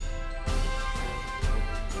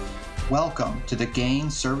Welcome to the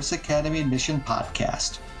Gain Service Academy Admission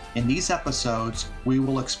Podcast. In these episodes, we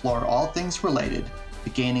will explore all things related to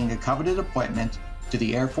gaining a coveted appointment to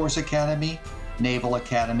the Air Force Academy, Naval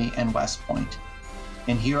Academy, and West Point.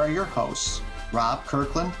 And here are your hosts, Rob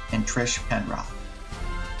Kirkland and Trish Penrod.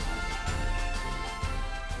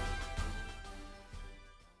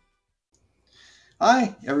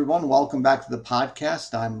 Hi, everyone. Welcome back to the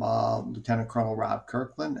podcast. I'm Lieutenant Colonel Rob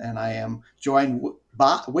Kirkland, and I am joined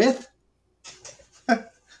with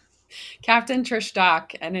Captain Trish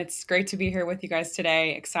Dock, and it's great to be here with you guys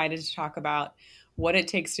today. Excited to talk about what it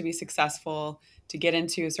takes to be successful, to get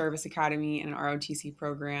into a service academy and an ROTC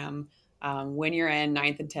program when you're in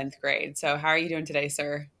 9th and 10th grade. So how are you doing today,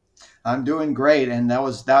 sir? I'm doing great, and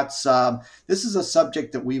this is a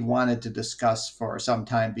subject that we've wanted to discuss for some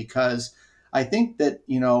time because I think that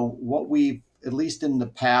what we've, at least in the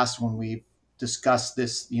past when we've discussed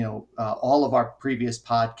this, all of our previous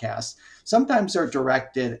podcasts, sometimes they're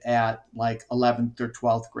directed at like 11th or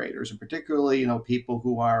 12th graders, and particularly people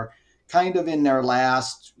who are kind of in their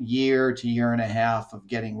last year to year and a half of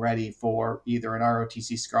getting ready for either an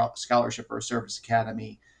ROTC scholarship or a service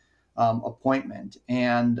academy appointment.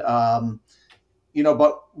 But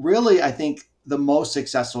really, I think the most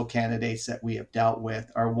successful candidates that we have dealt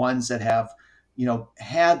with are ones that have,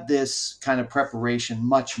 had this kind of preparation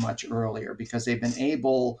much, much earlier because they've been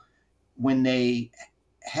able, when they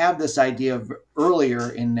have this idea of earlier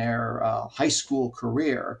in their high school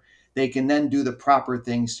career, they can then do the proper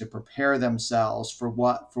things to prepare themselves for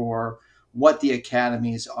what the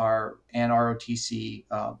academies are and ROTC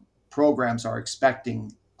programs are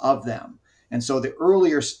expecting of them. And so the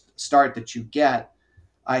earlier start that you get,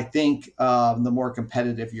 I think the more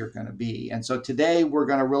competitive you're going to be. And so today we're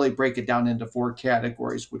going to really break it down into four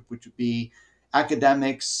categories, which would be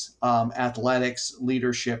academics, athletics,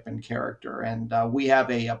 leadership, and character. And we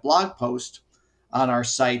have a blog post on our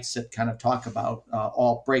sites that kind of talk about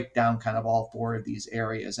break down kind of all four of these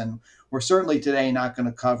areas. And we're certainly today not going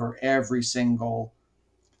to cover every single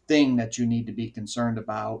thing that you need to be concerned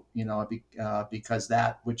about, because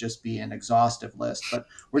that would just be an exhaustive list. But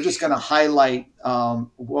we're just going to highlight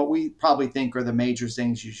what we probably think are the major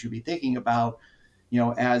things you should be thinking about,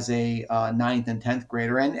 as a 9th and 10th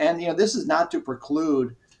grader. And this is not to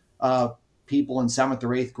preclude people in 7th or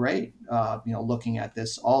 8th grade, looking at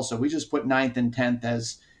this also. We just put 9th and 10th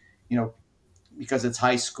as, because it's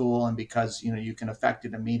high school and because, you can affect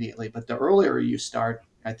it immediately. But the earlier you start,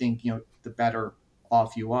 I think, the better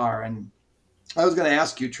off you are. And I was going to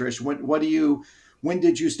ask you, Trish, when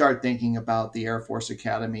did you start thinking about the Air Force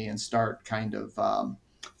Academy and start kind of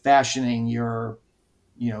fashioning your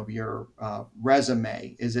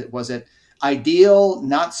resume? Was it ideal,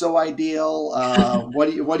 not so ideal?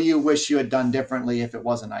 What do you wish you had done differently if it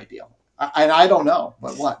wasn't ideal? I don't know,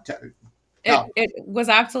 but what? It was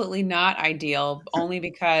absolutely not ideal, only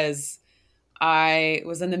because I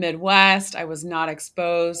was in the Midwest. I was not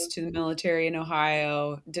exposed to the military in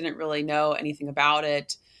Ohio, didn't really know anything about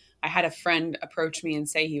it. I had a friend approach me and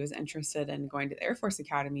say he was interested in going to the Air Force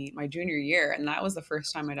Academy my junior year, and that was the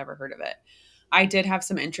first time I'd ever heard of it. I did have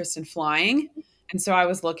some interest in flying, and so I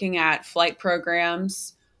was looking at flight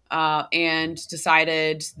programs and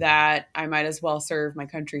decided that I might as well serve my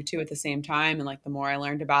country too at the same time. And like the more I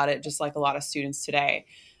learned about it, just like a lot of students today,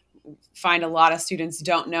 find a lot of students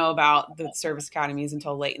don't know about the service academies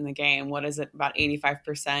until late in the game. What is it? About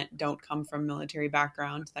 85% don't come from military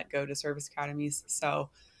background that go to service academies.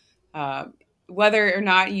 So whether or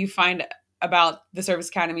not you find about the service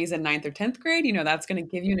academies in 9th or 10th grade, that's going to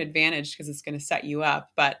give you an advantage because it's going to set you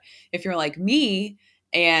up. But if you're like me,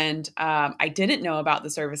 and I didn't know about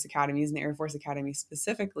the service academies and the Air Force Academy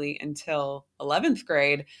specifically until 11th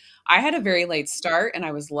grade, I had a very late start, and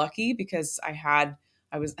I was lucky because I had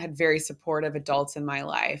very supportive adults in my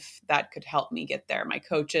life that could help me get there. My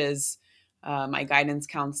coaches, my guidance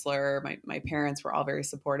counselor, my parents were all very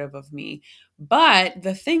supportive of me. But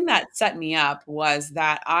the thing that set me up was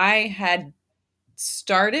that I had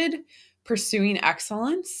started pursuing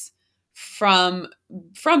excellence from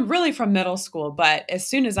from middle school, but as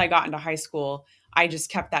soon as I got into high school, I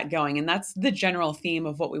just kept that going. And that's the general theme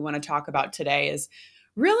of what we want to talk about today is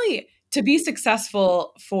really to be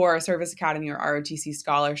successful for a service academy or ROTC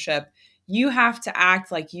scholarship, you have to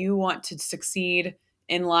act like you want to succeed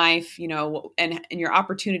in life, and your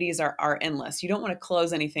opportunities are endless. You don't want to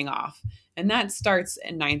close anything off. And that starts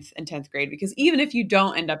in 9th and 10th grade, because even if you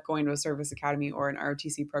don't end up going to a service academy or an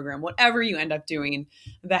ROTC program, whatever you end up doing,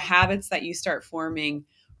 the habits that you start forming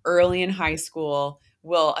early in high school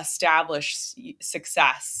will establish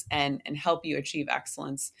success and help you achieve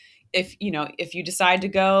excellence if you decide to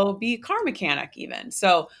go be a car mechanic even.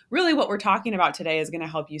 So really what we're talking about today is going to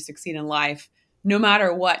help you succeed in life no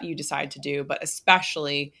matter what you decide to do, but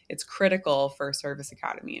especially it's critical for Service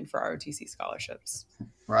Academy and for ROTC scholarships.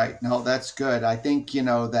 Right. No, that's good. I think,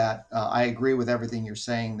 that I agree with everything you're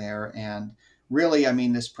saying there. And really, I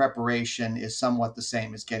mean, this preparation is somewhat the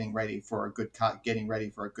same as getting ready for a good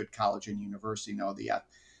college and university.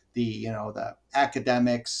 The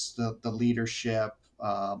academics, the leadership,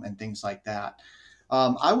 and things like that.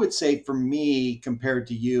 I would say for me, compared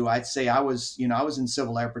to you, I'd say I was in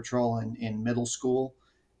Civil Air Patrol in middle school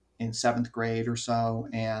in seventh grade or so.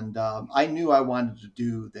 And I knew I wanted to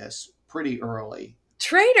do this pretty early.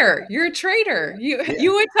 Traitor, you're a traitor. You Yeah.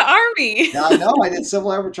 you went to army. Yeah, I know. I did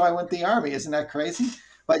Civil Air Patrol. I went to the Army. Isn't that crazy?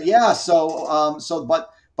 But yeah,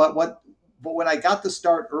 but when I got to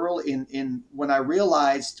start early in when I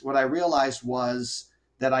realized what I realized was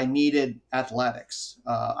that I needed athletics.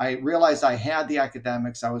 I realized I had the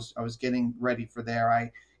academics. I was getting ready for there.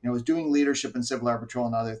 I was doing leadership in Civil Air Patrol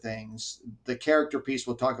and other things. The character piece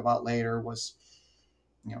we'll talk about later was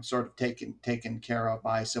sort of taken care of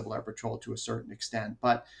by Civil Air Patrol to a certain extent.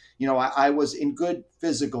 But I was in good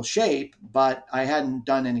physical shape, but I hadn't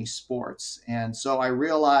done any sports, and so I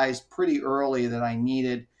realized pretty early that I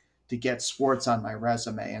needed to get sports on my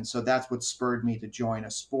resume, and so that's what spurred me to join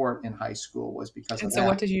a sport in high school was because of And so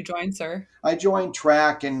what that. did you join, sir? I joined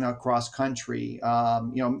track and cross country,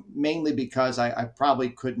 mainly because I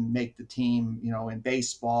probably couldn't make the team, in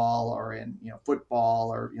baseball or in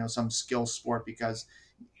football or some skill sport because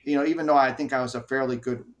even though I think I was a fairly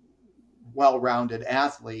good, well-rounded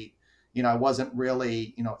athlete, I wasn't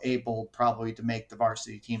really, able probably to make the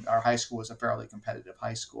varsity team. Our high school was a fairly competitive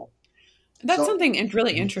high school. That's So, something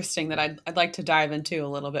really interesting that I'd like to dive into a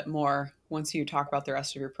little bit more once you talk about the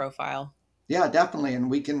rest of your profile. yeah, definitely,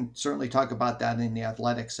 and we can certainly talk about that in the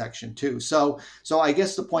athletics section too. So I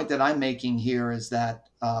guess the point that I'm making here is that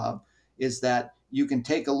you can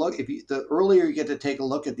take a look the earlier you get to take a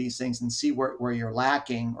look at these things and see where you're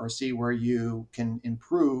lacking or see where you can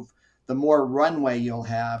improve, the more runway you'll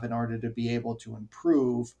have in order to be able to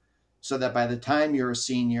improve, so that by the time you're a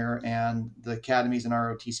senior and the academies and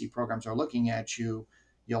ROTC programs are looking at you,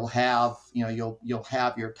 you'll have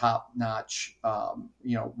your top notch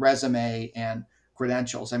resume and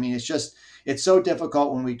credentials. I mean, it's so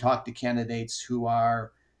difficult when we talk to candidates who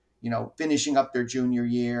are finishing up their junior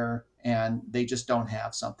year and they just don't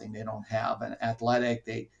have something. They don't have an athletic.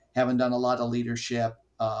 They haven't done a lot of leadership.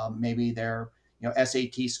 Maybe their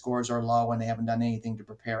SAT scores are low and they haven't done anything to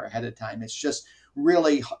prepare ahead of time. It's just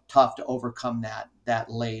really tough to overcome that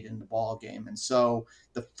late in the ball game. And so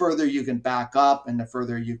the further you can back up and the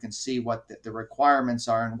further you can see what the requirements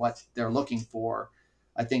are and what they're looking for,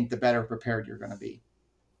 I think the better prepared you're going to be.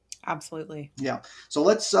 Absolutely. Yeah. So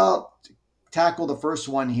let's tackle the first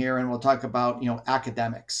one here, and we'll talk about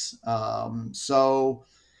academics. So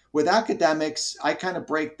with academics, I kind of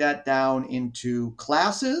break that down into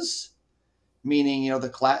classes, meaning the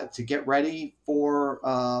class to get ready for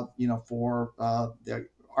the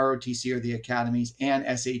ROTC or the academies, and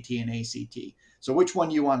SAT and ACT. So which one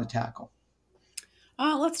do you want to tackle?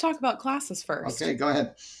 Let's talk about classes first. Okay, go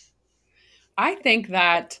ahead. I think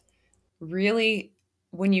that really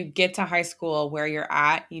when you get to high school where you're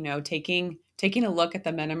at, taking a look at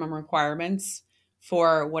the minimum requirements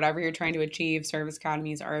for whatever you're trying to achieve, service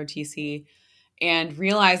academies, ROTC, and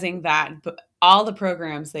realizing that all the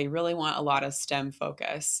programs they really want a lot of STEM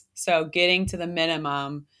focus. So getting to the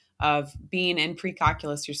minimum of being in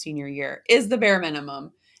pre-calculus your senior year is the bare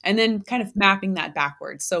minimum, and then kind of mapping that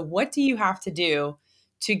backwards. So what do you have to do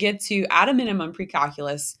to get to at a minimum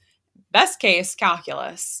pre-calculus, best case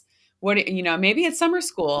calculus? Maybe it's summer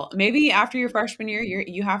school. Maybe after your freshman year,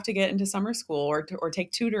 you have to get into summer school or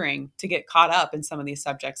take tutoring to get caught up in some of these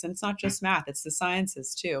subjects. And it's not just math; it's the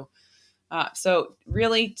sciences too. So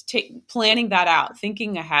really planning that out,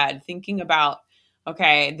 thinking ahead, thinking about,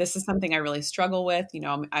 okay, this is something I really struggle with.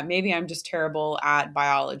 Maybe I'm just terrible at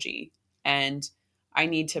biology and I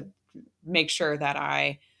need to make sure that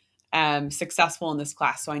I am successful in this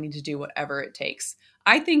class. So I need to do whatever it takes.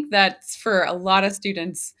 I think that for a lot of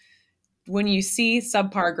students, when you see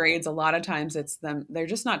subpar grades, a lot of times it's them, they're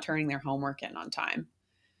just not turning their homework in on time.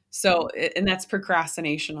 So, and that's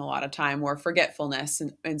procrastination a lot of time or forgetfulness.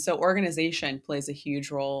 And so organization plays a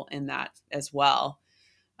huge role in that as well.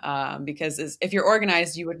 Because if you're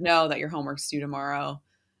organized, you would know that your homework's due tomorrow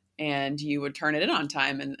and you would turn it in on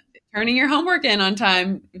time. And turning your homework in on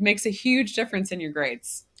time makes a huge difference in your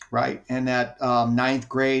grades. Right, and that ninth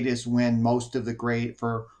grade is when most of the grade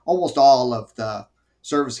for almost all of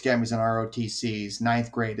service academies and ROTCs.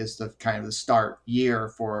 Ninth grade is the kind of the start year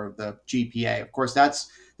for the GPA. Of course,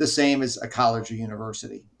 that's the same as a college or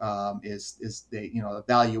university. Is they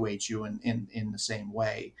evaluate you in the same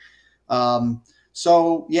way.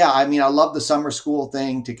 So yeah, I mean, I love the summer school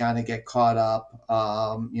thing to kind of get caught up.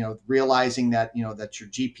 Realizing that that your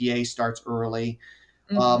GPA starts early.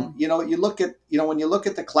 Mhm. You look at when you look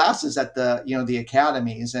at the classes at the the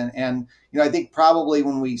academies, and I think probably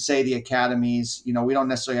when we say the academies, we don't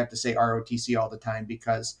necessarily have to say ROTC all the time,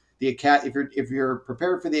 because if you're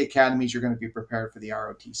prepared for the academies, you're going to be prepared for the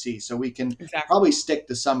ROTC. So we can probably Exactly. stick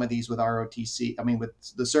to some of these with ROTC. I mean, with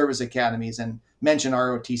the service academies, and mention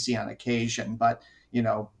ROTC on occasion. But if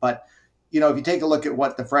you take a look at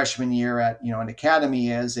what the freshman year at an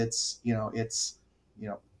academy is, it's you know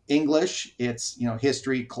English, it's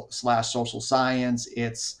history slash social science,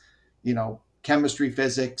 it's chemistry,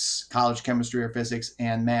 physics, college chemistry or physics,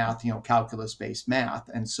 and math, calculus based math.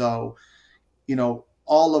 And so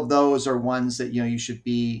all of those are ones that you should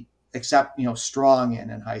be accept strong in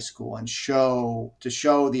high school, and show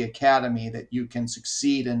the academy that you can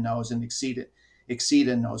succeed in those and exceed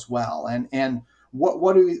in those well. And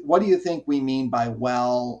what do you think we mean by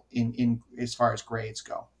well in as far as grades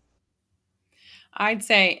go? I'd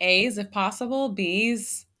say A's if possible,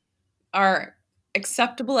 B's are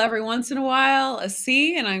acceptable every once in a while, a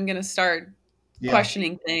C, and I'm gonna start Yeah.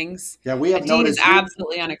 questioning things. Yeah, we A have D is noticed we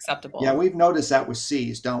absolutely yeah, unacceptable. we've noticed that with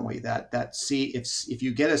C's, don't we? That C, if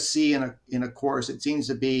you get a C in a course, it seems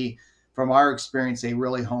to be, from our experience, they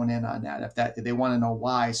really hone in on that. If they want to know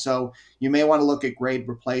why. So you may want to look at grade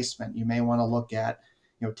replacement. You may want to look at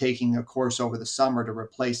taking a course over the summer to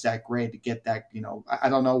replace that grade, to get that. I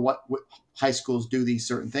don't know what high schools do these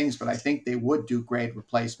certain things, but I think they would do grade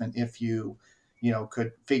replacement if you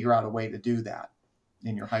could figure out a way to do that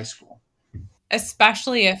in your high school.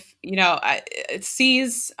 Especially if,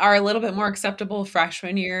 C's are a little bit more acceptable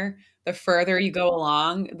freshman year. The further you go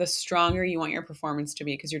along, the stronger you want your performance to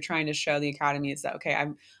be, because you're trying to show the academies that, okay,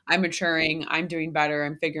 I'm maturing, I'm doing better,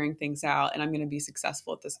 I'm figuring things out, and I'm going to be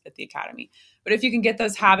successful at the academy. But if you can get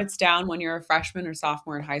those habits down when you're a freshman or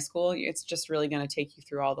sophomore in high school, it's just really going to take you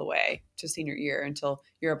through all the way to senior year until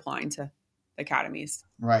you're applying to academies.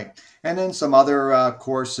 Right. And then some other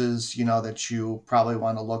courses, that you probably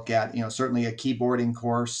want to look at, certainly a keyboarding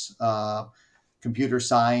course, computer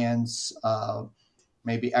science,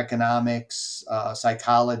 maybe economics,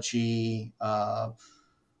 psychology, um,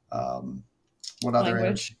 what other areas?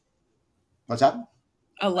 Language, What's that?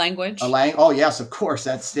 a A language. lang. Oh yes, of course.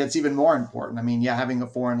 That's even more important. I mean, yeah, having a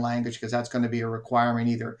foreign language, because that's going to be a requirement,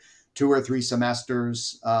 either 2 or 3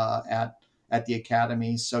 semesters at the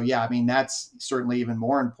academy. So yeah, I mean that's certainly even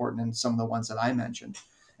more important than some of the ones that I mentioned.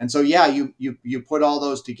 And so yeah, you put all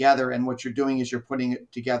those together, and what you're doing is you're putting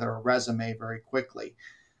it together a resume very quickly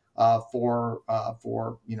for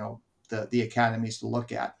the academies to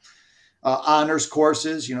look at. Honors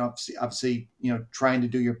courses, obviously, trying to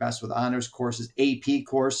do your best with honors courses. AP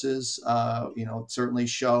courses, certainly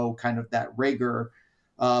show kind of that rigor,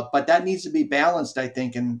 but that needs to be balanced, I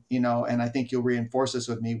think. And I think you'll reinforce this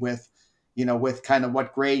with me, with kind of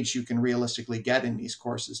what grades you can realistically get in these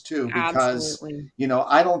courses too, because Absolutely.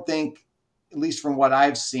 I don't think, at least from what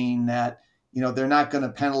I've seen, that they're not going to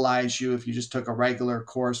penalize you if you just took a regular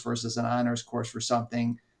course versus an honors course for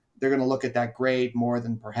something. They're going to look at that grade more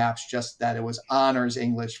than perhaps just that it was honors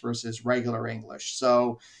English versus regular English.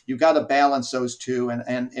 So you've got to balance those two.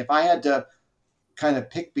 And if I had to kind of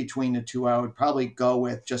pick between the two, I would probably go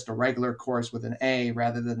with just a regular course with an A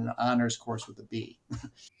rather than an honors course with a B.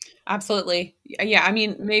 Absolutely. Yeah, I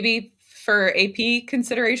mean, maybe for AP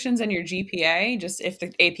considerations and your GPA, just if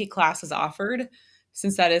the AP class is offered,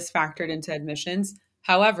 since that is factored into admissions.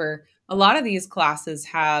 However, a lot of these classes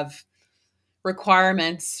have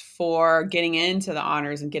requirements for getting into the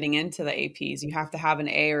honors and getting into the APs. You have to have an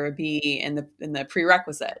A or a B in the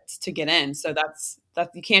prerequisites to get in. So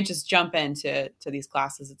that you can't just jump into these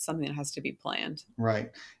classes. It's something that has to be planned.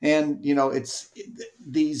 Right. And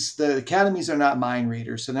the academies are not mind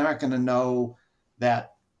readers, so they're not going to know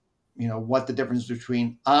that what the difference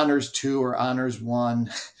between honors two or honors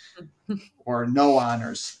one or no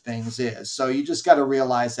honors things is. So you just got to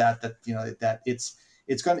realize that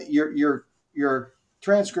it's going to your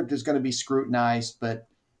transcript is going to be scrutinized, but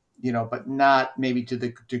not maybe to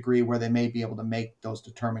the degree where they may be able to make those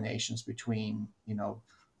determinations between The fine-tooth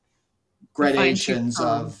gradations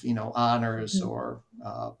comb. of honors Mhm. or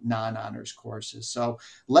non-honors courses. So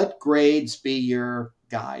let grades be your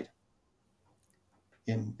guide,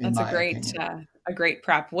 in That's a my great opinion. a great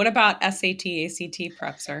prep. What about SAT, ACT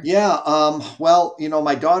prep, sir? Yeah, well,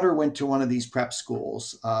 my daughter went to one of these prep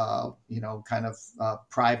schools, kind of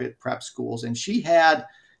private prep schools, and she had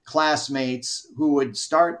classmates who would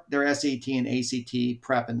start their SAT and ACT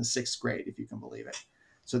prep in the sixth grade, if you can believe it.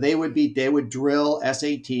 So they would drill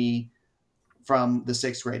SAT from the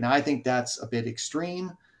sixth grade. Now, I think that's a bit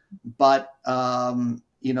extreme, but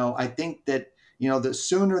I think that the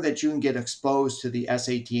sooner that you can get exposed to the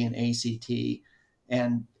SAT and ACT,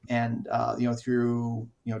 and through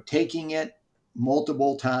taking it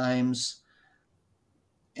multiple times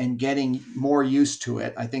and getting more used to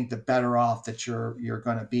it, I think the better off that you're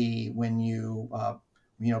going to be when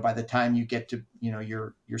by the time you get to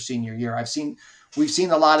your senior year. We've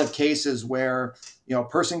seen a lot of cases where a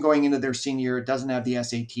person going into their senior year doesn't have the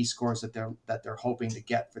SAT scores that they're hoping to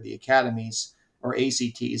get for the academies or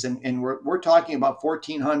ACTs, and we're talking about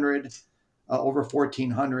 1,400. Over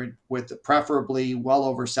 1,400 with preferably well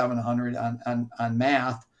over 700 on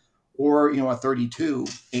math, or a 32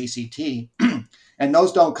 ACT. And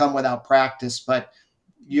those don't come without practice, but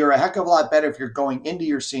you're a heck of a lot better if you're going into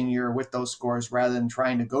your senior year with those scores rather than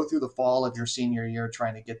trying to go through the fall of your senior year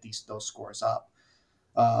trying to get those scores up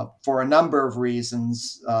for a number of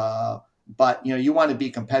reasons. But you want to be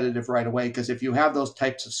competitive right away, because if you have those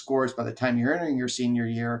types of scores by the time you're entering your senior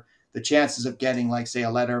year, the chances of getting, like, say, a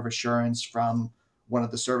letter of assurance from one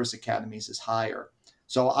of the service academies is higher.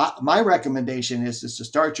 So my recommendation is to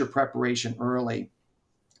start your preparation early.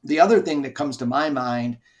 The other thing that comes to my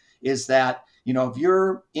mind is that, if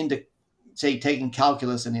you're into, say, taking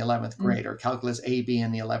calculus in the 11th grade or calculus AB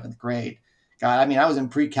in the 11th grade, God, I mean, I was in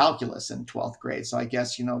pre-calculus in 12th grade. So I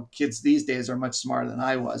guess, kids these days are much smarter than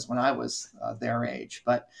I was when I was their age.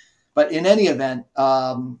 But in any event,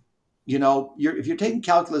 if you're taking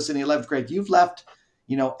calculus in the 11th grade, you've left,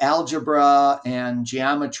 algebra and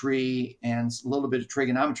geometry and a little bit of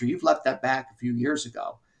trigonometry, you've left that back a few years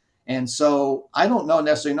ago. And so I don't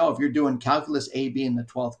necessarily know if you're doing calculus AB in the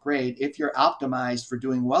 12th grade, if you're optimized for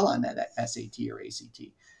doing well on that SAT or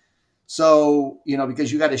ACT. So,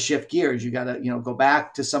 because you got to shift gears, you got to, go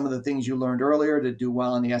back to some of the things you learned earlier to do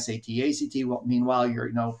well in the SAT, ACT. Well, meanwhile,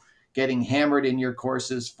 you're, getting hammered in your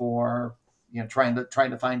courses for, trying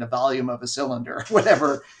to find a volume of a cylinder,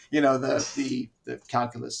 whatever, the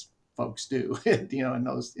calculus folks do, in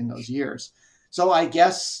those years. So I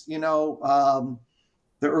guess,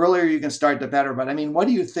 the earlier you can start, the better. But I mean, what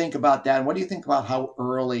do you think about that? And what do you think about how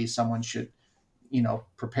early someone should,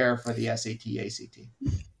 prepare for the SAT, ACT?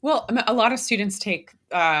 Well, a lot of students take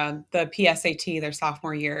the PSAT their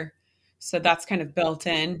sophomore year, so that's kind of built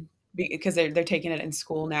in because they're taking it in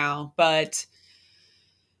school now. But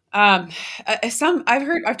um,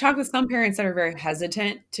 I've talked with some parents that are very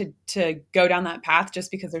hesitant to go down that path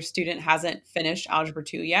just because their student hasn't finished Algebra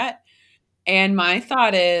 2 yet. And my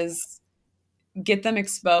thought is get them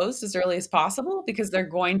exposed as early as possible, because they're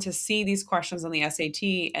going to see these questions on the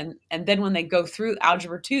SAT, and then when they go through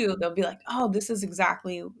Algebra 2, they'll be like, "Oh, this is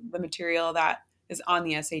exactly the material that is on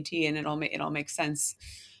the SAT," and it'll make sense.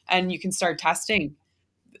 And you can start testing,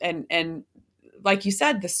 and like you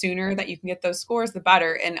said, the sooner that you can get those scores, the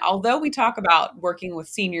better. And although we talk about working with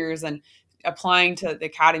seniors and applying to the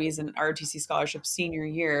academies and ROTC scholarships senior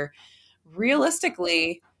year,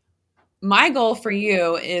 realistically, my goal for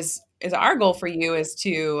you is our goal for you is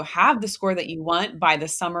to have the score that you want by the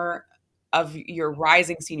summer of your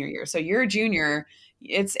rising senior year. So you're a junior,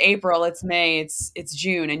 it's April, it's May, it's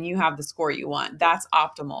June, and you have the score you want. That's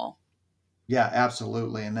optimal. Yeah,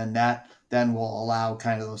 absolutely. And then that then will allow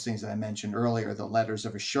kind of those things that I mentioned earlier, the letters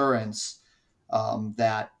of assurance,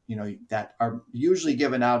 that that are usually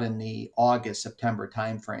given out in the August September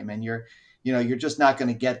timeframe, and you're just not going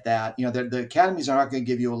to get that. The academies are not going to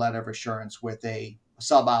give you a letter of assurance with a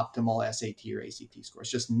suboptimal SAT or ACT score. It's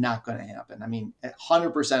just not going to happen. I mean,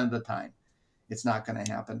 100% of the time, it's not going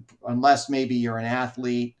to happen unless maybe you're an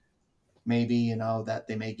athlete. Maybe that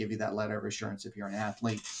they may give you that letter of assurance if you're an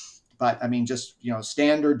athlete. But I mean, just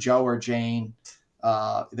standard Joe or Jane,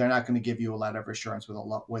 they're not going to give you a letter of assurance with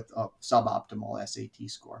a suboptimal SAT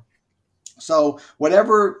score. So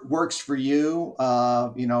whatever works for you,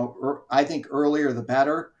 I think earlier the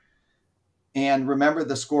better. And remember,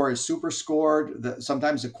 the score is super scored.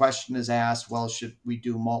 Sometimes the question is asked, well, should we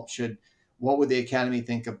do what would the academy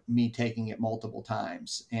think of me taking it multiple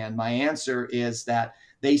times? And my answer is that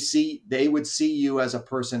they would see you as a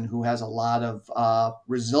person who has a lot of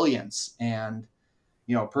resilience, and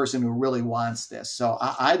a person who really wants this. So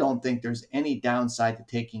I don't think there's any downside to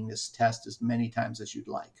taking this test as many times as you'd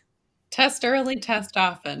like. Test early, test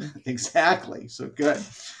often. Exactly. So good.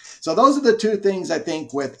 So those are the two things I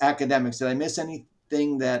think with academics. Did I miss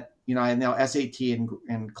anything that I know SAT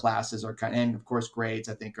and classes are and of course grades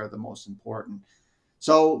I think are the most important.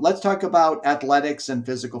 So let's talk about athletics and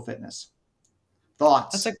physical fitness.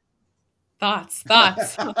 That's a Thoughts?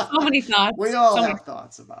 thoughts. So many We thoughts. all So many. have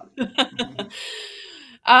thoughts about it.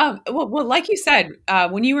 Well, like you said,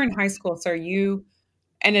 when you were in high school, sir, you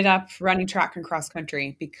ended up running track and cross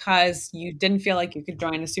country because you didn't feel like you could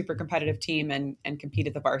join a super competitive team and compete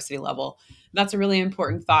at the varsity level. That's a really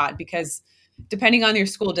important thought because depending on your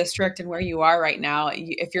school district and where you are right now,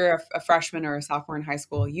 if you're a freshman or a sophomore in high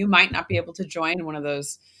school, you might not be able to join one of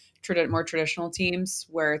those more traditional teams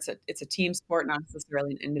where it's a team sport, not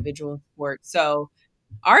necessarily an individual sport. So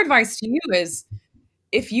our advice to you is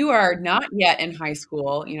if you are not yet in high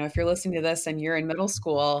school, if you're listening to this and you're in middle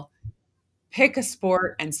school, pick a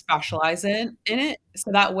sport and specialize in it.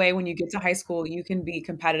 So that way, when you get to high school, you can be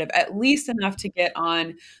competitive at least enough to get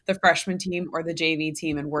on the freshman team or the JV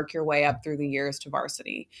team and work your way up through the years to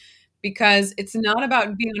varsity. Because it's not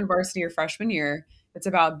about being on varsity your freshman year. It's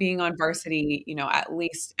about being on varsity, at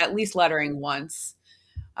least lettering once,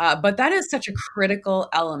 but that is such a critical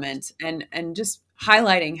element, and just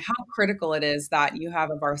highlighting how critical it is that you have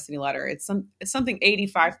a varsity letter. It's something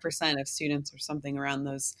 85% of students or something around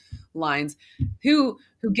those lines who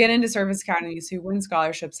get into service academies, who win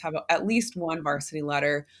scholarships, have at least one varsity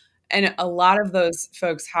letter. And a lot of those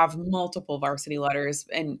folks have multiple varsity letters,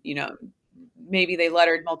 and maybe they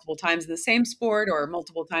lettered multiple times in the same sport or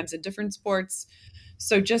multiple times in different sports.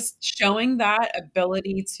 So just showing that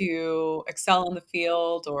ability to excel in the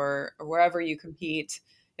field or wherever you compete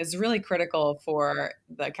is really critical for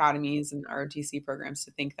the academies and ROTC programs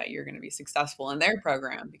to think that you're going to be successful in their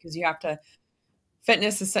program, because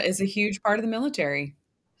fitness is a huge part of the military.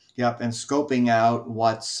 Yep, and scoping out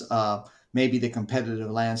what's maybe the competitive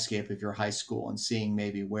landscape of your high school and seeing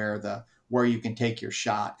maybe where you can take your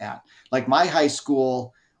shot at. Like my high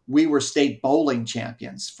school, we were state bowling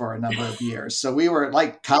champions for a number of years. So we were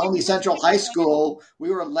like Colony Central High School. We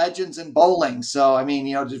were legends in bowling. So I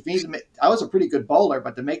mean, I was a pretty good bowler,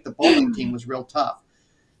 but to make the bowling team was real tough.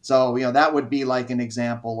 So, that would be like an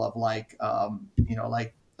example of like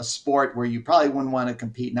a sport where you probably wouldn't want to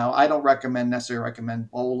compete. Now, I don't necessarily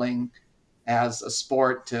recommend bowling as a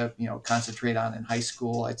sport to, concentrate on in high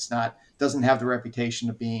school. Doesn't have the reputation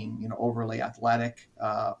of being, overly athletic.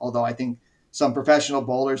 Although I think some professional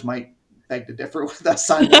bowlers might beg to differ with us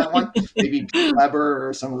on that one. Maybe Weber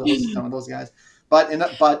or some of those guys. But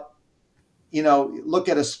look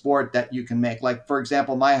at a sport that you can make. Like for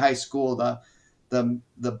example, my high school,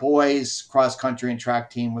 the boys cross country and track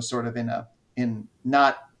team was sort of in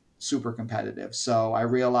not super competitive. So I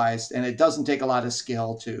realized, and it doesn't take a lot of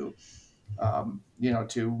skill to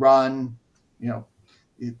run. You know,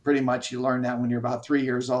 pretty much you learn that when you're about 3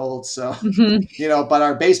 years old. So Mhm. but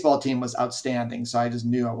our baseball team was outstanding. So I just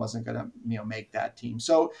knew I wasn't going to, make that team.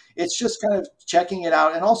 So it's just kind of checking it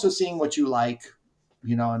out and also seeing what you like,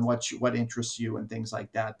 and what interests you and things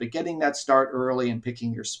like that. But getting that start early and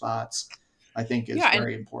picking your spots, I think is Yeah, and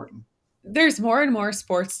very important. there's more and more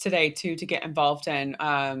sports today too to get involved in.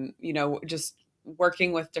 Just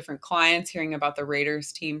working with different clients, hearing about the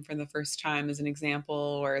Raiders team for the first time as an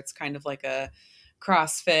example, where it's kind of like a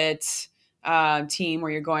CrossFit team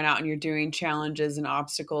where you're going out and you're doing challenges and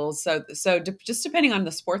obstacles. Just depending on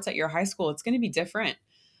the sports at your high school, it's going to be different.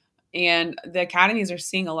 And the academies are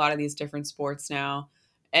seeing a lot of these different sports now.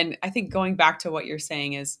 And I think going back to what you're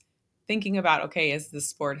saying is thinking about, okay, does this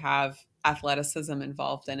sport have athleticism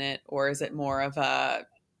involved in it, or is it more of a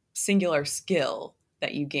singular skill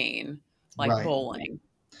that you gain, like Right. bowling?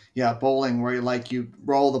 Yeah, bowling where you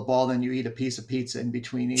roll the ball, then you eat a piece of pizza in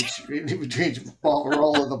between each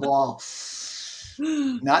roll of the ball.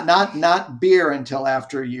 Not beer until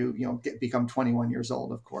after become 21 years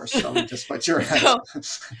old, of course. So just put your hands. So,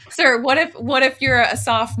 sir, what if you're a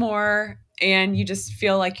sophomore and you just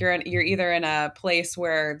feel like you're either in a place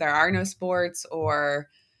where there are no sports, or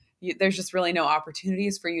there's just really no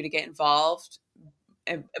opportunities for you to get involved,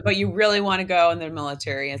 but you really want to go in the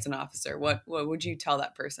military as an officer? What would you tell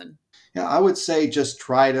that person? Yeah, I would say just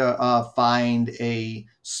try to find a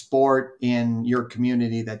sport in your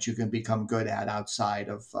community that you can become good at outside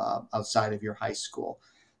of your high school.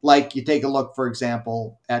 Like you take a look, for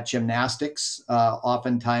example, at gymnastics.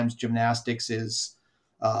 Oftentimes, gymnastics is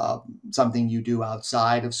uh, something you do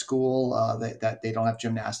outside of school. That they don't have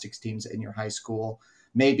gymnastics teams in your high school.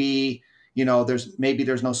 Maybe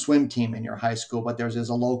there's no swim team in your high school, but there's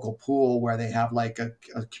a local pool where they have like a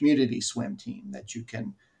community swim team that you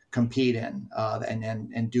can compete in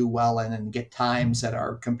and do well in and get times that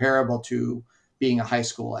are comparable to being a high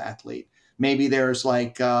school athlete. Maybe there's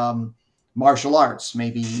like martial arts.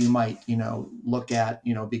 Maybe you might, look at,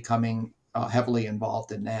 becoming heavily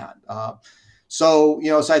involved in that. So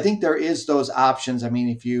I think there is those options. I mean,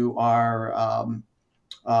 if you are,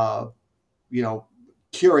 uh, you know,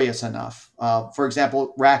 curious enough. For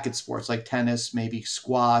example, racket sports like tennis, maybe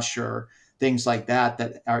squash or things like that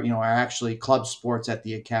that are actually club sports at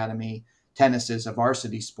the academy. Tennis is a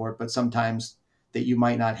varsity sport, but sometimes that you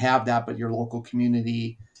might not have that, but your local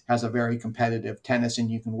community has a very competitive tennis,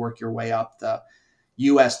 and you can work your way up the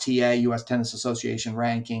USTA, U.S. Tennis Association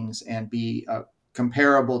rankings, and be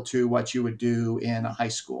comparable to what you would do in a high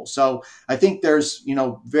school. So I think there's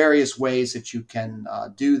various ways that you can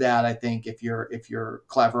do that. I think if you're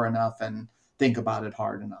clever enough and think about it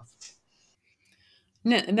hard enough.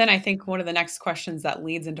 And then I think one of the next questions that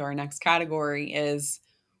leads into our next category is,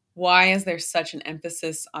 why is there such an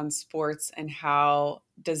emphasis on sports, and how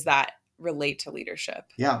does that relate to leadership?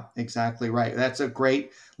 Yeah, exactly right. That's a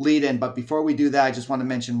great lead in. But before we do that, I just want to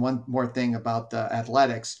mention one more thing about the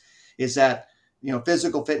athletics is that,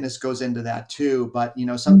 physical fitness goes into that too. But,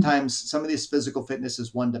 sometimes some of this physical fitness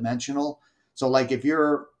is one dimensional. So, like if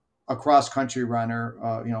you're a cross country runner,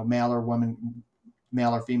 male or woman,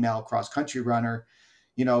 male or female cross country runner,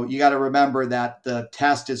 you got to remember that the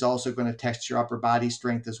test is also going to test your upper body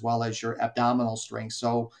strength as well as your abdominal strength.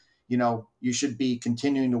 So, you should be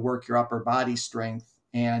continuing to work your upper body strength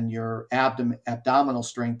and your abdominal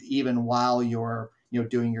strength even while you're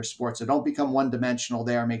doing your sport. So don't become one dimensional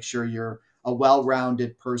there. Make sure you're a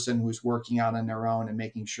well-rounded person who's working out on their own and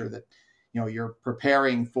making sure that you're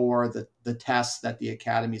preparing for the tests that the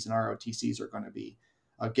academies and ROTCs are going to be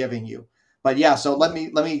giving you. But yeah, so let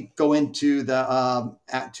me go into the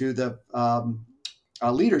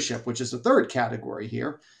leadership, which is the third category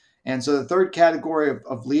here. And so the third category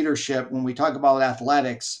of leadership, when we talk about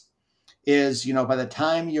athletics, is by the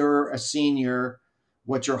time you're a senior,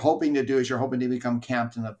 what you're hoping to do is you're hoping to become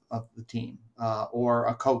captain of the team, or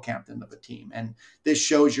a co-captain of a team, and this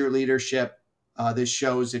shows your leadership. This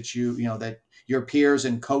shows that that your peers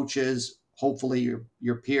and coaches, hopefully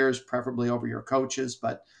your peers, preferably over your coaches,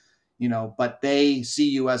 but they see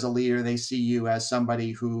you as a leader. They see you as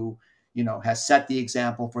somebody who, has set the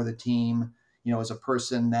example for the team, as a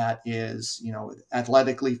person that is,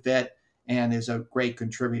 athletically fit and is a great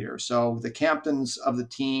contributor. So the captains of the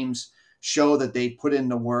teams show that they put in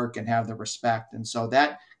the work and have the respect. And so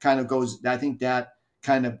that kind of goes, I think that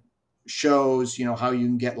kind of shows, how you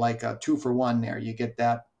can get like a 2-for-1 there. You get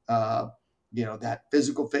that, that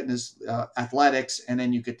physical fitness, athletics, and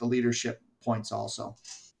then you get the leadership points also.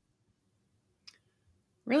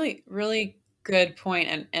 Really, really good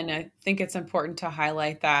point. And I think it's important to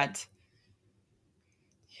highlight that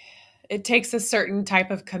it takes a certain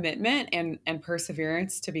type of commitment and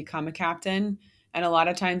perseverance to become a captain. And a lot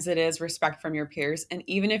of times it is respect from your peers. And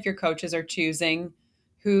even if your coaches are choosing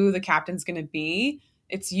who the captain's going to be,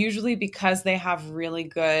 it's usually because they have really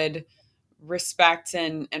good respect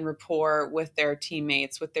and rapport with their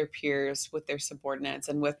teammates, with their peers, with their subordinates,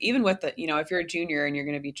 and with even with the, if you're a junior and you're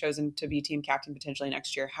going to be chosen to be team captain potentially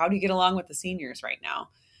next year, how do you get along with the seniors right now?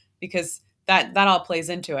 Because that all plays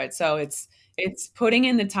into it. So it's putting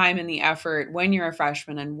in the time and the effort when you're a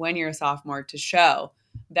freshman and when you're a sophomore to show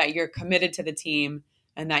that you're committed to the team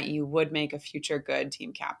and that you would make a future good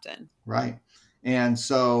team captain. Right. And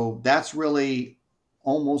so that's really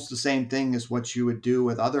almost the same thing as what you would do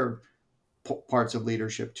with other parts of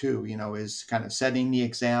leadership too, is kind of setting the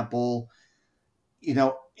example, you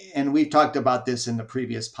know, and we've talked about this in the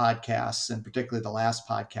previous podcasts, and particularly the last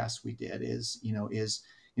podcast we did is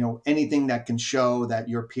anything that can show that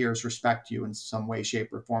your peers respect you in some way,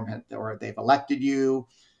 shape, or form, or they've elected you,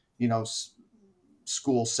 you know,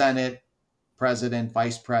 school senate, president,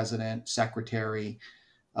 vice president, secretary,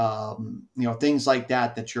 things like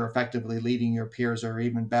that, that you're effectively leading your peers, or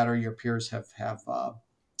even better, your peers have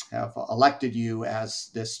elected you as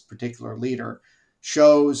this particular leader,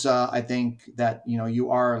 shows, I think, that you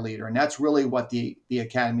are a leader, and that's really what the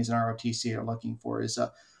academies and ROTC are looking for, is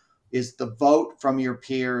the vote from your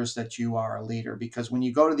peers that you are a leader. Because when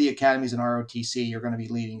you go to the academies and ROTC, you're going to be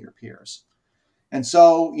leading your peers. And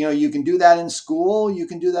so, you can do that in school. You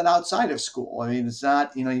can do that outside of school. I mean, it's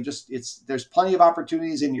not, there's plenty of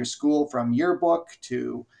opportunities in your school, from yearbook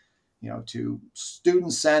to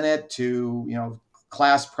student senate, to,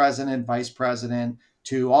 class president, vice president,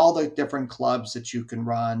 to all the different clubs that you can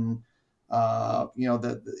run. And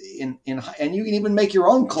you can even make your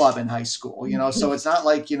own club in high school. So it's not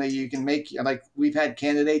like, you can make, like, we've had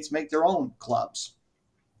candidates make their own clubs,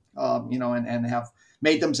 and have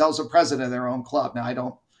made themselves a president of their own club. Now, I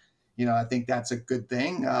don't, I think that's a good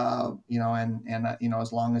thing. As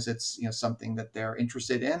long as it's something that they're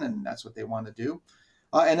interested in and that's what they want to do.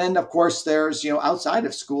 And then of course there's outside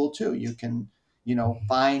of school too. You can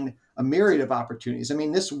find a myriad of opportunities. I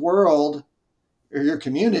mean, this world or your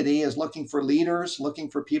community is looking for leaders, looking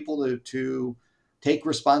for people to take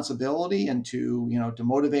responsibility and to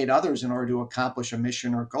motivate others in order to accomplish a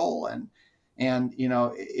mission or goal. And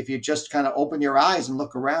if you just kind of open your eyes and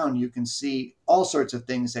look around, you can see all sorts of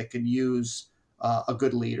things that could use a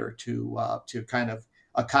good leader to kind of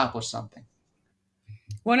accomplish something.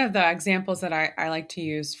 One of the examples that I like to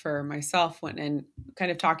use for myself when and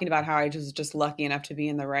kind of talking about how I was just lucky enough to be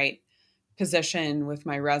in the right position with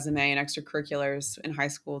my resume and extracurriculars in high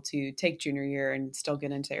school to take junior year and still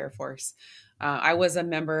get into Air Force. I was a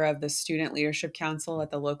member of the Student Leadership Council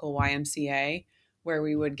at the local YMCA, where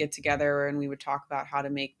we would get together and we would talk about how to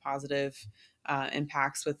make positive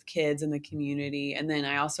impacts with kids in the community. And then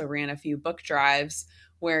I also ran a few book drives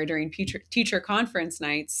where during teacher conference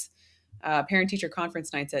nights, parent teacher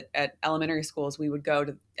conference nights at elementary schools, we would go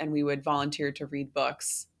to and we would volunteer to read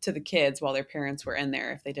books to the kids while their parents were in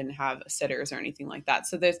there if they didn't have sitters or anything like that.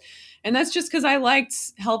 So and that's just because I liked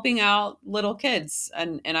helping out little kids,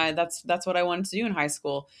 and I that's what I wanted to do in high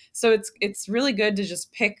school. So it's really good to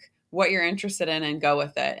just pick what you're interested in and go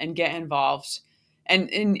with it and get involved.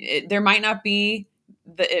 There might not be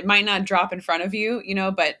it might not drop in front of you,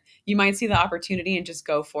 but you might see the opportunity and just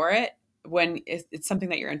go for it when it's something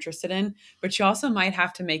that you're interested in, but you also might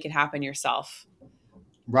have to make it happen yourself.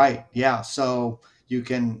 Right. Yeah. So you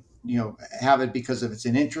can, have it because of it's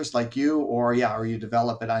an interest like you, or you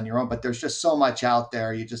develop it on your own. But there's just so much out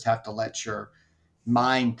there. You just have to let your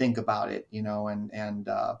mind think about it,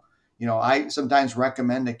 I sometimes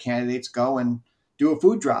recommend that candidates go and do a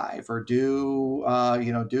food drive or do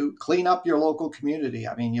clean up your local community.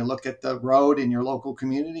 I mean, you look at the road in your local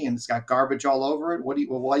community and it's got garbage all over it. What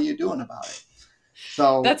are you doing about it?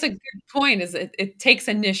 So That's a good point. Is it takes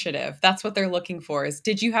initiative. That's what they're looking for. Is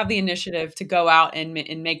did you have the initiative to go out and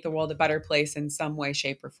make the world a better place in some way,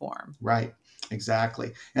 shape, or form? right,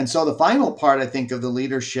 exactly. And so the final part, I think, of the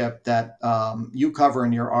leadership that you cover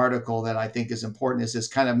in your article that I think is important is this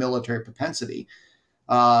kind of military propensity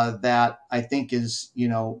that I think is,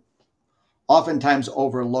 oftentimes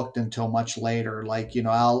overlooked until much later. Like,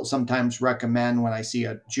 I'll sometimes recommend when I see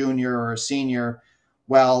a junior or a senior,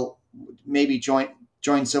 well, maybe join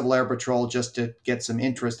Civil Air Patrol just to get some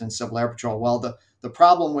interest in Civil Air Patrol. Well, the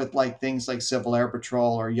problem with like things like Civil Air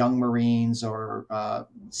Patrol or Young Marines or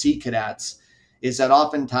Sea Cadets is that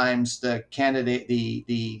oftentimes the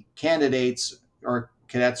candidates or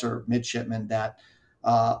cadets or midshipmen that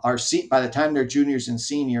by the time they're juniors and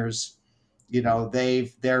seniors,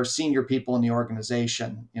 they're senior people in the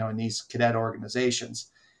organization, in these cadet organizations.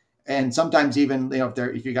 And sometimes even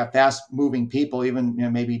if you got fast moving people, even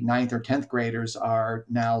maybe ninth or 10th graders are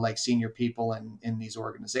now like senior people in these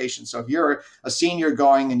organizations. So if you're a senior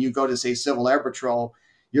going and you go to say Civil Air Patrol,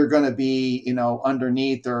 you're going to be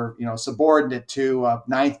underneath or subordinate to a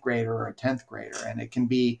ninth grader or a 10th grader, and it can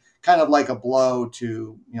be kind of like a blow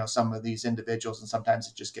to some of these individuals, and sometimes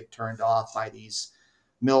it just get turned off by these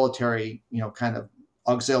military kind of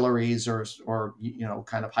auxiliaries or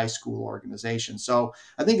kind of high school organizations. So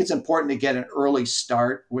I think it's important to get an early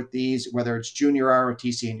start with these, whether it's junior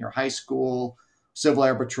ROTC in your high school, Civil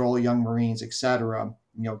Air Patrol, Young Marines, etc.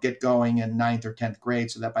 Get going in ninth or 10th grade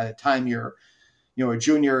so that by the time you're a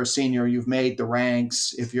junior or senior, you've made the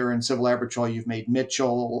ranks. If you're in Civil Air Patrol, you've made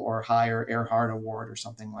Mitchell or higher Earhart Award or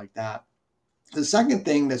something like that. The second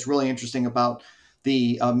thing that's really interesting about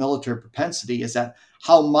the military propensity is that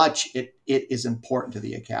how much it is important to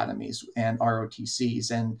the academies and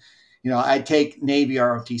ROTCs. And, I take Navy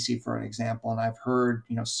ROTC for an example, and I've heard,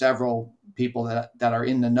 several people that are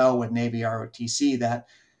in the know with Navy ROTC that,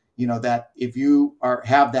 that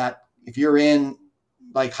if you're in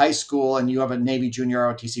like high school and you have a Navy Junior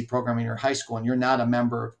ROTC program in your high school and you're not a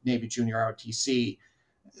member of Navy Junior ROTC,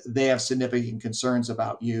 they have significant concerns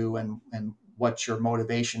about you and what your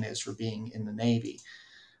motivation is for being in the Navy.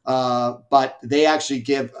 But they actually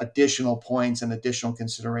give additional points and additional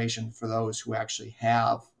consideration for those who actually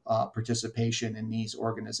have participation in these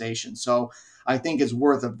organizations. So I think it's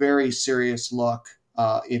worth a very serious look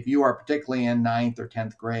if you are particularly in ninth or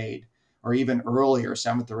 10th grade or even earlier,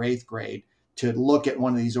 seventh or eighth grade, to look at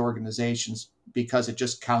one of these organizations because it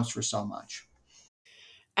just counts for so much.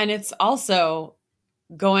 And it's also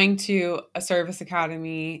going to a service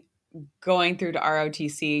academy, going through to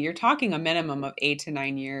ROTC. You're talking a minimum of 8 to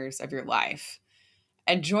 9 years of your life.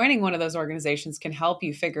 And joining one of those organizations can help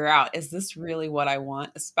you figure out, is this really what I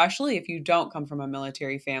want? Especially if you don't come from a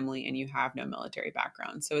military family and you have no military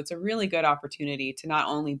background. So it's a really good opportunity to not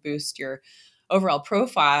only boost your overall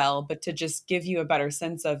profile, but to just give you a better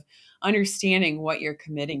sense of understanding what you're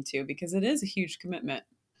committing to, because it is a huge commitment.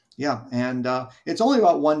 Yeah, and it's only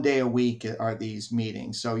about 1 day a week are these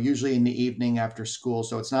meetings. So usually in the evening after school.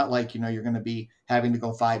 So it's not like you're going to be having to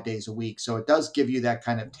go 5 days a week. So it does give you that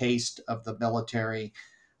kind of taste of the military,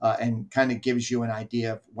 and kind of gives you an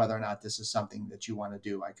idea of whether or not this is something that you want to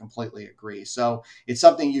do. I completely agree. So it's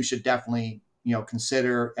something you should definitely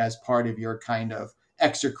consider as part of your kind of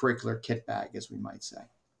extracurricular kit bag, as we might say.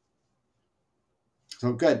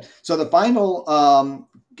 So good. So the final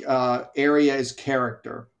area is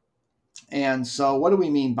character. And so, what do we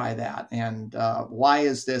mean by that? And why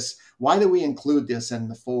is this? Why do we include this in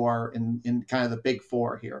the four, in kind of the big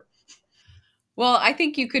four here? Well, I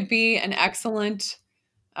think you could be an excellent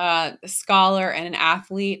scholar and an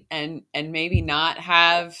athlete, and maybe not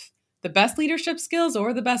have the best leadership skills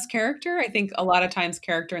or the best character. I think a lot of times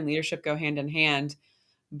character and leadership go hand in hand.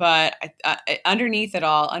 But underneath it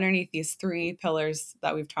all, underneath these three pillars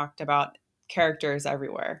that we've talked about, character is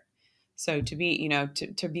everywhere. So to be,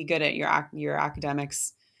 to be good at your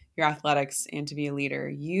academics, your athletics, and to be a leader,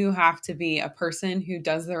 you have to be a person who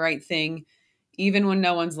does the right thing, even when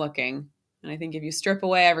no one's looking. And I think if you strip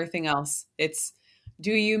away everything else, it's,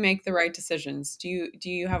 do you make the right decisions? Do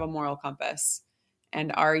you have a moral compass?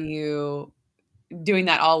 And are you doing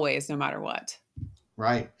that always, no matter what?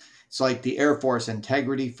 Right. It's like the Air Force,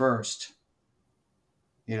 integrity first.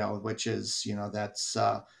 Which is that's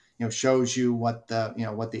shows you what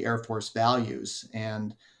the Air Force values,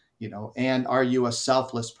 and and are you a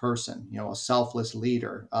selfless person? A selfless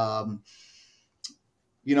leader.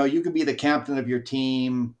 You can be the captain of your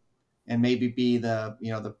team and maybe be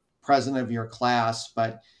the president of your class,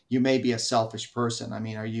 but you may be a selfish person. I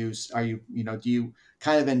mean, do you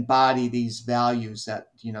kind of embody these values that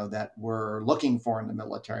we're looking for in the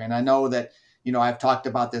military? And I know that I've talked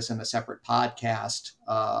about this in a separate podcast,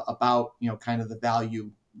 about kind of the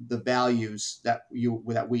values that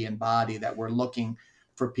we embody, that we're looking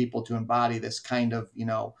for people to embody, this kind of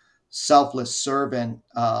selfless servant.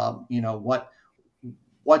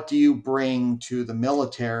 What do you bring to the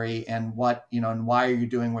military, and and why are you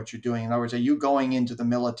doing what you're doing? In other words, are you going into the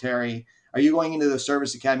military? Are you going into the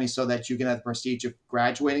service academy so that you can have the prestige of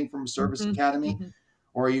graduating from a service Hmm. academy? Hmm.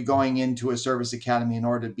 Or are you going into a service academy in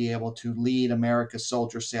order to be able to lead America's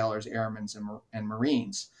soldiers, sailors, airmen, and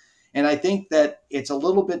Marines? And I think that it's a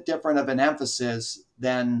little bit different of an emphasis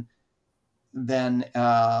than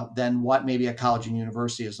what maybe a college and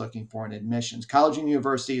university is looking for in admissions. College and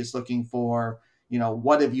university is looking for,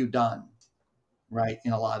 what have you done, right?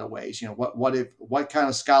 In a lot of ways, what kind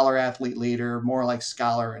of scholar, athlete, leader, more like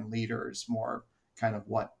scholar and leader is more kind of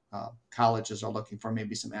what colleges are looking for.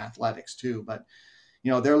 Maybe some athletics too, but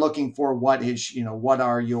they're looking for what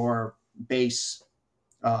are your base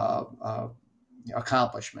uh, uh,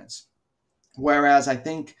 accomplishments. Whereas I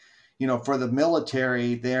think, for the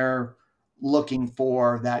military, they're looking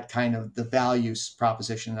for that kind of the values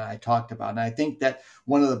proposition that I talked about. And I think that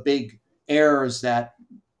one of the big errors that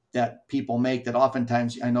people make, that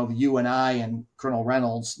oftentimes I know you and I and Colonel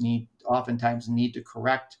Reynolds oftentimes need to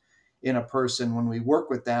correct in a person when we work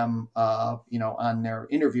with them, on their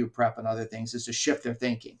interview prep and other things, is to shift their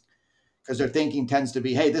thinking, because their thinking tends to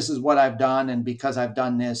be, hey, this is what I've done, and because I've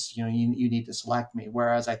done this, you need to select me.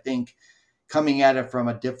 Whereas I think coming at it from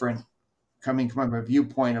a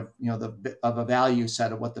viewpoint of of a value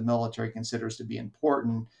set of what the military considers to be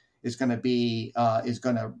important is going to be is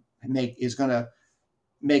going to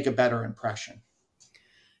make a better impression.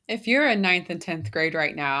 If you're in ninth and 10th grade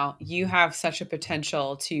right now, you have such a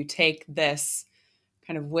potential to take this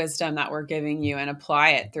kind of wisdom that we're giving you and apply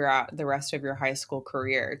it throughout the rest of your high school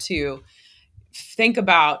career, to think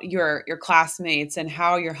about your classmates and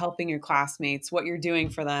how you're helping your classmates, what you're doing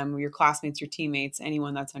for them, your classmates, your teammates,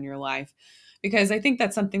 anyone that's on your life. Because I think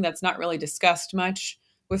that's something that's not really discussed much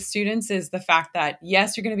with students, is the fact that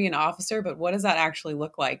yes, you're going to be an officer, but what does that actually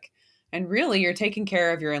look like? And really, you're taking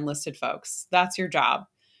care of your enlisted folks. That's your job.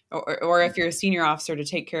 Or if you're a senior officer, to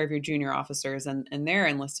take care of your junior officers and their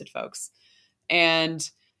enlisted folks. And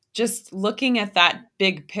just looking at that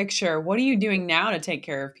big picture, what are you doing now to take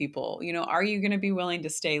care of people? Are you going to be willing to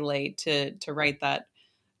stay late to write that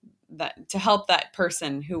to help that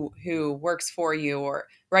person who works for you, or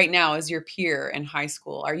right now is your peer in high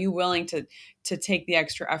school? Are you willing to take the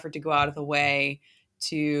extra effort to go out of the way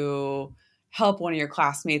to help one of your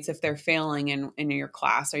classmates if they're failing in your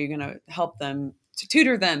class? Are you going to help them to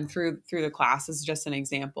tutor them through the class is just an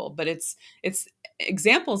example, but it's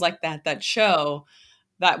examples like that that show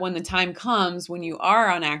that when the time comes when you are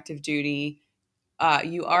on active duty,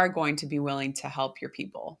 you are going to be willing to help your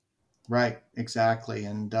people. Right, exactly.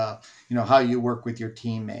 And, how you work with your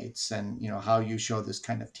teammates and, how you show this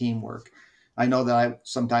kind of teamwork. I know that I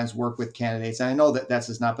sometimes work with candidates, and I know that that's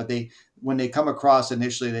just not, but when they come across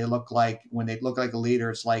initially, when they look like a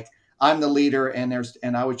leader, it's like, I'm the leader and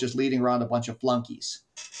I was just leading around a bunch of flunkies,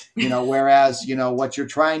 whereas, what you're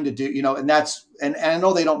trying to do, and and I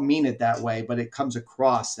know they don't mean it that way, but it comes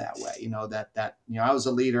across that way, I was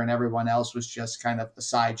a leader and everyone else was just kind of a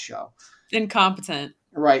sideshow. Incompetent.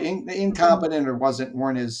 Right, incompetent or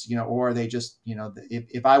weren't as or they just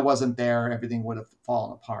if I wasn't there, everything would have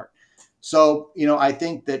fallen apart. So I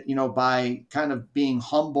think that by kind of being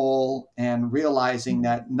humble and realizing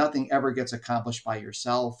that nothing ever gets accomplished by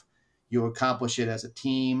yourself, you accomplish it as a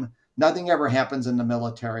team. Nothing ever happens in the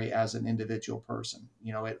military as an individual person.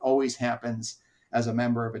 It always happens as a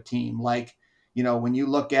member of a team. Like when you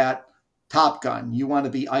look at Top Gun, you want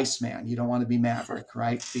to be Iceman. You don't want to be Maverick,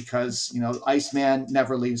 right? Because, Iceman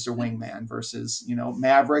never leaves their wingman versus,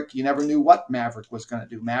 Maverick. You never knew what Maverick was going to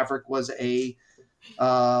do. Maverick was a Loose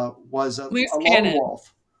lone cannon.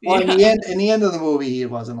 wolf. Well, Yeah. in the end of the movie, he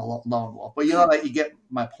wasn't a lone wolf. But that you get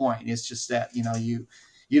my point. It's just that,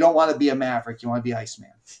 you don't want to be a Maverick. You want to be Iceman.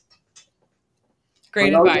 For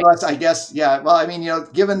Great those of advice. us, I guess, yeah. Well, I mean,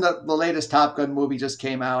 given the latest Top Gun movie just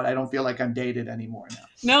came out, I don't feel like I'm dated anymore now.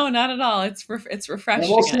 No, not at all. It's And refreshed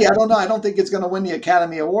we'll see. I again. don't know. I don't think it's going to win the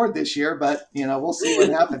Academy Award this year, but we'll see what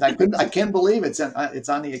happens. I can't believe it's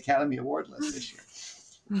on the Academy Award list this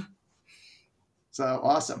year. So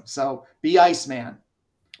awesome. So be Iceman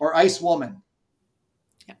or Ice Woman.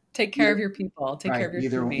 Yeah. Take care of Either your people. Take care right. of your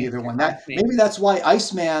Either teammates, your one. That classmates. maybe that's why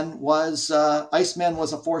Iceman was a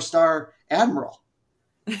 4-star admiral,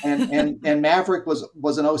 and Maverick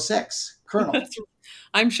was an '06 colonel.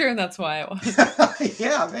 I'm sure that's why it was.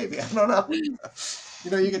 Yeah, maybe. I don't know.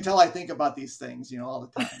 You can tell I think about these things, all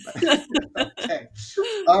the time. But okay.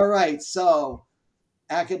 All right. So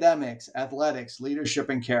academics, athletics, leadership,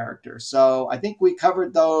 and character. So I think we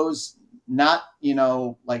covered those, not,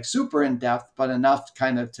 like super in depth, but enough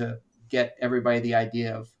kind of to get everybody the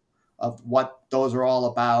idea of what those are all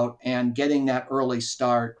about and getting that early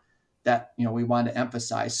start that, we want to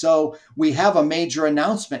emphasize. So we have a major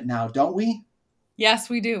announcement now, don't we? Yes,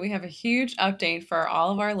 we do. We have a huge update for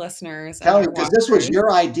all of our listeners and Kelly, our because this was watchers.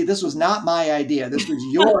 your idea. This was not my idea. This was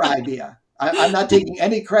your idea. I'm not taking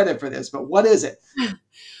any credit for this, but what is it?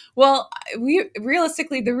 Well, we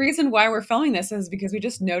realistically, the reason why we're filming this is because we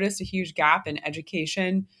just noticed a huge gap in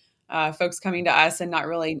education. Folks coming to us and not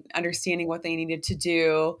really understanding what they needed to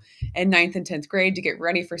do in ninth and 10th grade to get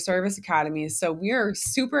ready for service academies. So we are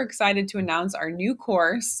super excited to announce our new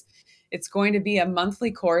course. It's going to be a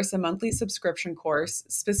monthly course, a monthly subscription course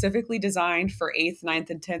specifically designed for 8th, ninth,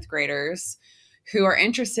 and 10th graders who are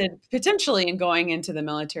interested potentially in going into the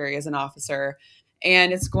military as an officer.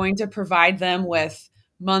 And it's going to provide them with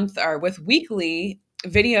with weekly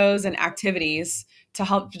videos and activities to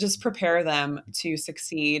help just prepare them to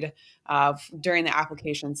succeed during the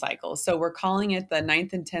application cycle. So we're calling it the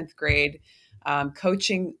ninth and 10th grade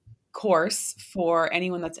coaching course for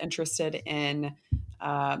anyone that's interested in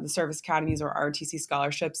the service academies or ROTC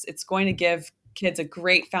scholarships. It's going to give kids a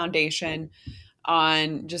great foundation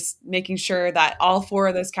on just making sure that all four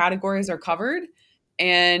of those categories are covered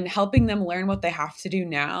and helping them learn what they have to do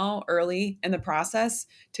now early in the process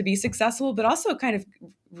to be successful, but also kind of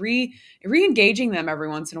re-engaging them every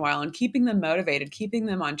once in a while and keeping them motivated, keeping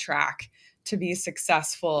them on track to be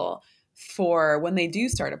successful for when they do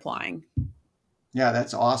start applying. Yeah,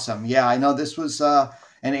 that's awesome. Yeah, I know this was an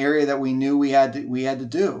area that we knew we had to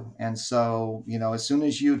do, and so as soon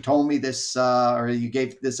as you told me this or you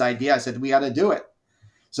gave this idea, I said we got to do it.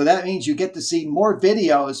 So that means you get to see more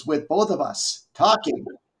videos with both of us talking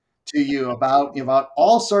to you about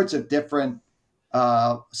all sorts of different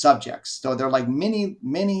subjects. So they're like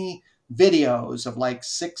mini videos of like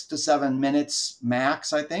 6 to 7 minutes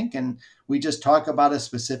max, I think, and we just talk about a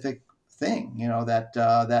specific thing,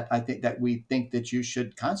 that I think that we think that you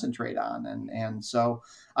should concentrate on, and so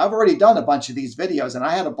I've already done a bunch of these videos, and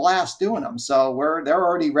I had a blast doing them. So they're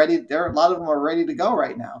already ready. A lot of them are ready to go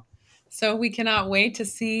right now. So we cannot wait to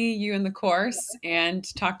see you in the course and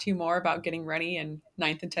talk to you more about getting ready in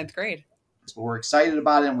ninth and 10th grade. So we're excited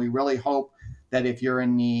about it, and we really hope that if you're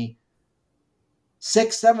in the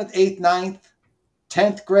 6th, 7th, 8th, ninth,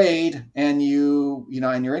 10th grade and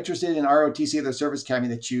and you're interested in ROTC or the Service Academy,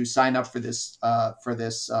 that you sign up for this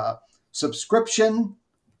subscription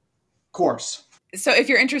course. So if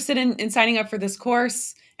you're interested in signing up for this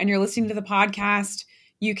course and you're listening to the podcast,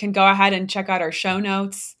 you can go ahead and check out our show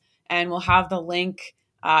notes, and we'll have the link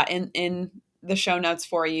in the show notes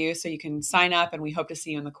for you so you can sign up, and we hope to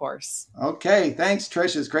see you in the course. Okay, thanks,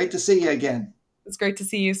 Trish. It's great to see you again. It's great to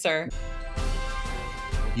see you, sir.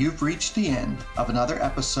 You've reached the end of another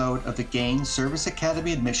episode of the Gain Service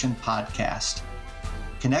Academy Admission podcast.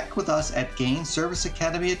 Connect with us at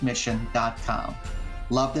gainserviceacademyadmission.com.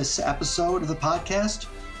 Love this episode of the podcast?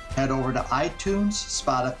 Head over to iTunes,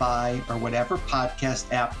 Spotify, or whatever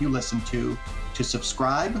podcast app you listen to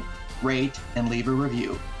subscribe, rate, and leave a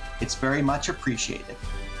review. It's very much appreciated.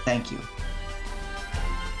 Thank you.